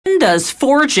does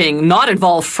forging not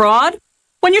involve fraud?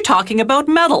 When you're talking about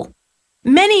metal.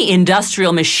 Many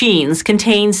industrial machines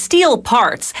contain steel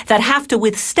parts that have to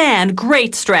withstand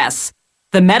great stress.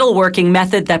 The metalworking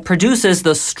method that produces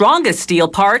the strongest steel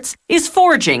parts is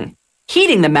forging,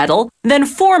 heating the metal, then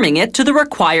forming it to the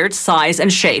required size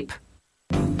and shape.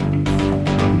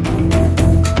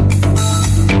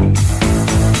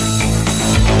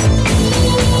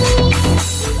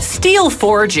 Steel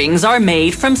forgings are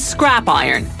made from scrap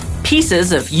iron,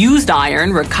 pieces of used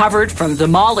iron recovered from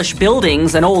demolished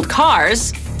buildings and old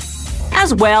cars,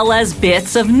 as well as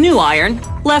bits of new iron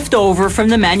left over from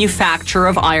the manufacture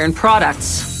of iron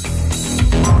products.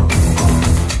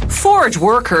 Forge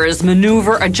workers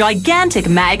maneuver a gigantic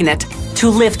magnet to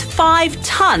lift 5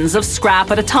 tons of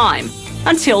scrap at a time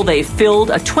until they've filled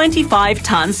a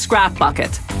 25-ton scrap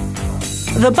bucket.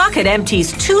 The bucket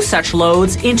empties 2 such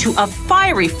loads into a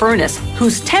fiery furnace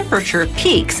whose temperature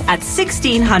peaks at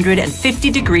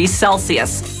 1650 degrees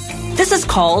Celsius. This is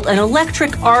called an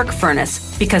electric arc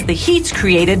furnace because the heat's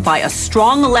created by a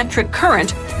strong electric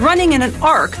current running in an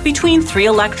arc between 3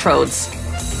 electrodes.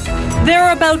 There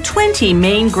are about 20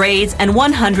 main grades and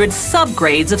 100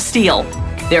 subgrades of steel.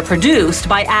 They're produced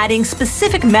by adding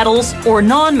specific metals or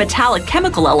non-metallic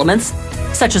chemical elements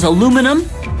such as aluminum,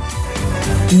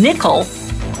 nickel,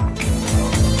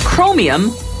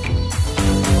 chromium,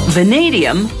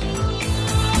 vanadium,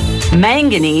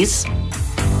 manganese,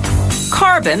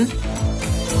 carbon,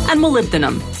 and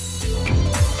molybdenum.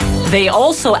 They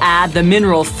also add the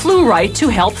mineral fluorite to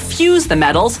help fuse the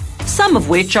metals, some of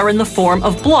which are in the form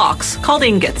of blocks called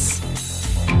ingots.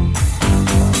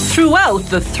 Throughout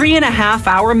the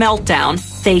 3.5-hour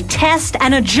meltdown, they test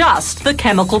and adjust the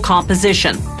chemical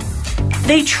composition.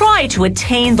 They try to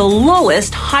attain the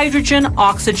lowest hydrogen,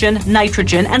 oxygen,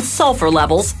 nitrogen, and sulfur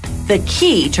levels, the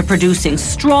key to producing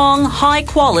strong,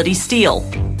 high-quality steel.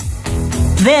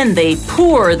 Then they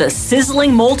pour the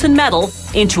sizzling molten metal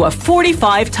into a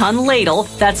 45-ton ladle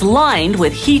that's lined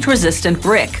with heat-resistant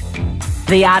brick.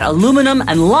 They add aluminum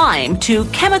and lime to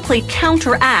chemically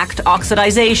counteract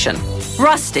oxidization,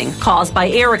 rusting caused by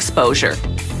air exposure.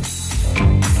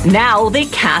 Now they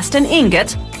cast an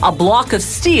ingot, a block of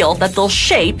steel that they'll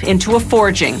shape into a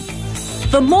forging.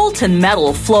 The molten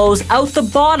metal flows out the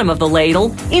bottom of the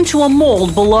ladle into a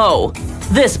mold below.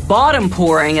 This bottom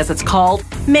pouring, as it's called,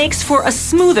 makes for a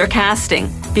smoother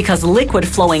casting because liquid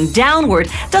flowing downward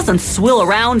doesn't swill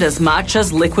around as much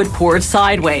as liquid poured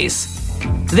sideways.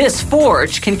 This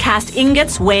forge can cast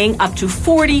ingots weighing up to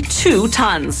 42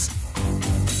 tons.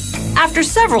 After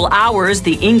several hours,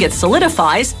 the ingot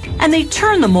solidifies and they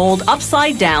turn the mold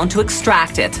upside down to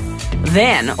extract it.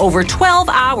 Then, over 12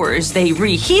 hours, they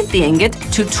reheat the ingot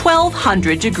to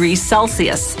 1200 degrees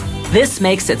Celsius. This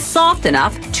makes it soft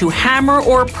enough to hammer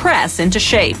or press into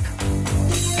shape.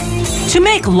 To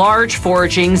make large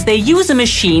forgings, they use a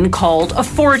machine called a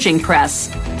forging press.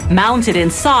 Mounted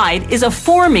inside is a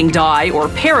forming die or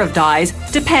pair of dies,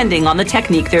 depending on the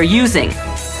technique they're using.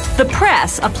 The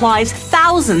press applies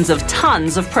thousands of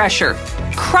tons of pressure,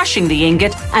 crushing the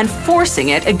ingot and forcing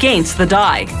it against the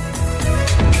die.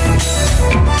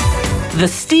 The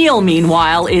steel,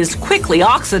 meanwhile, is quickly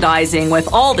oxidizing with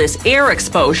all this air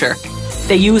exposure.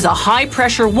 They use a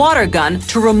high-pressure water gun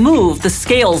to remove the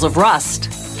scales of rust.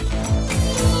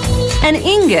 An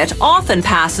ingot often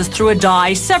passes through a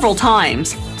die several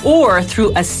times, or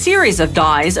through a series of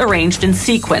dies arranged in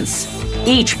sequence.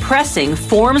 Each pressing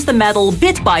forms the metal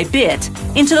bit by bit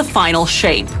into the final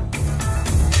shape.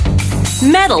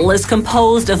 Metal is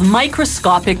composed of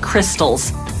microscopic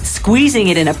crystals. Squeezing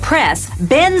it in a press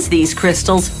bends these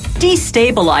crystals,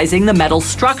 destabilizing the metal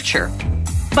structure.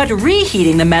 But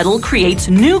reheating the metal creates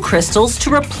new crystals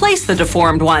to replace the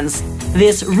deformed ones.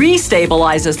 This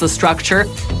restabilizes the structure,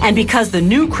 and because the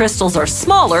new crystals are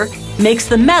smaller, makes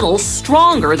the metal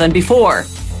stronger than before.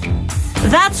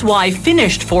 That's why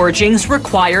finished forgings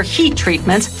require heat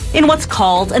treatment in what's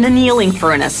called an annealing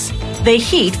furnace. They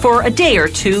heat for a day or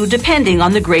two depending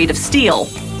on the grade of steel.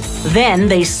 Then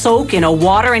they soak in a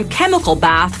water and chemical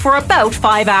bath for about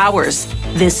 5 hours.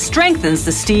 This strengthens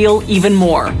the steel even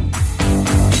more.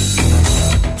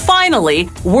 Finally,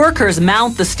 workers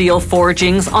mount the steel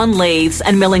forgings on lathes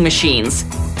and milling machines.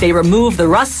 They remove the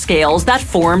rust scales that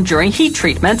form during heat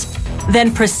treatment,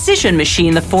 then precision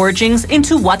machine the forgings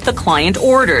into what the client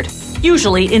ordered,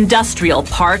 usually industrial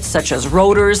parts such as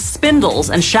rotors, spindles,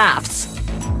 and shafts.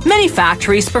 Many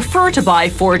factories prefer to buy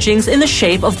forgings in the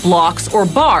shape of blocks or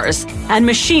bars and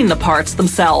machine the parts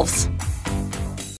themselves.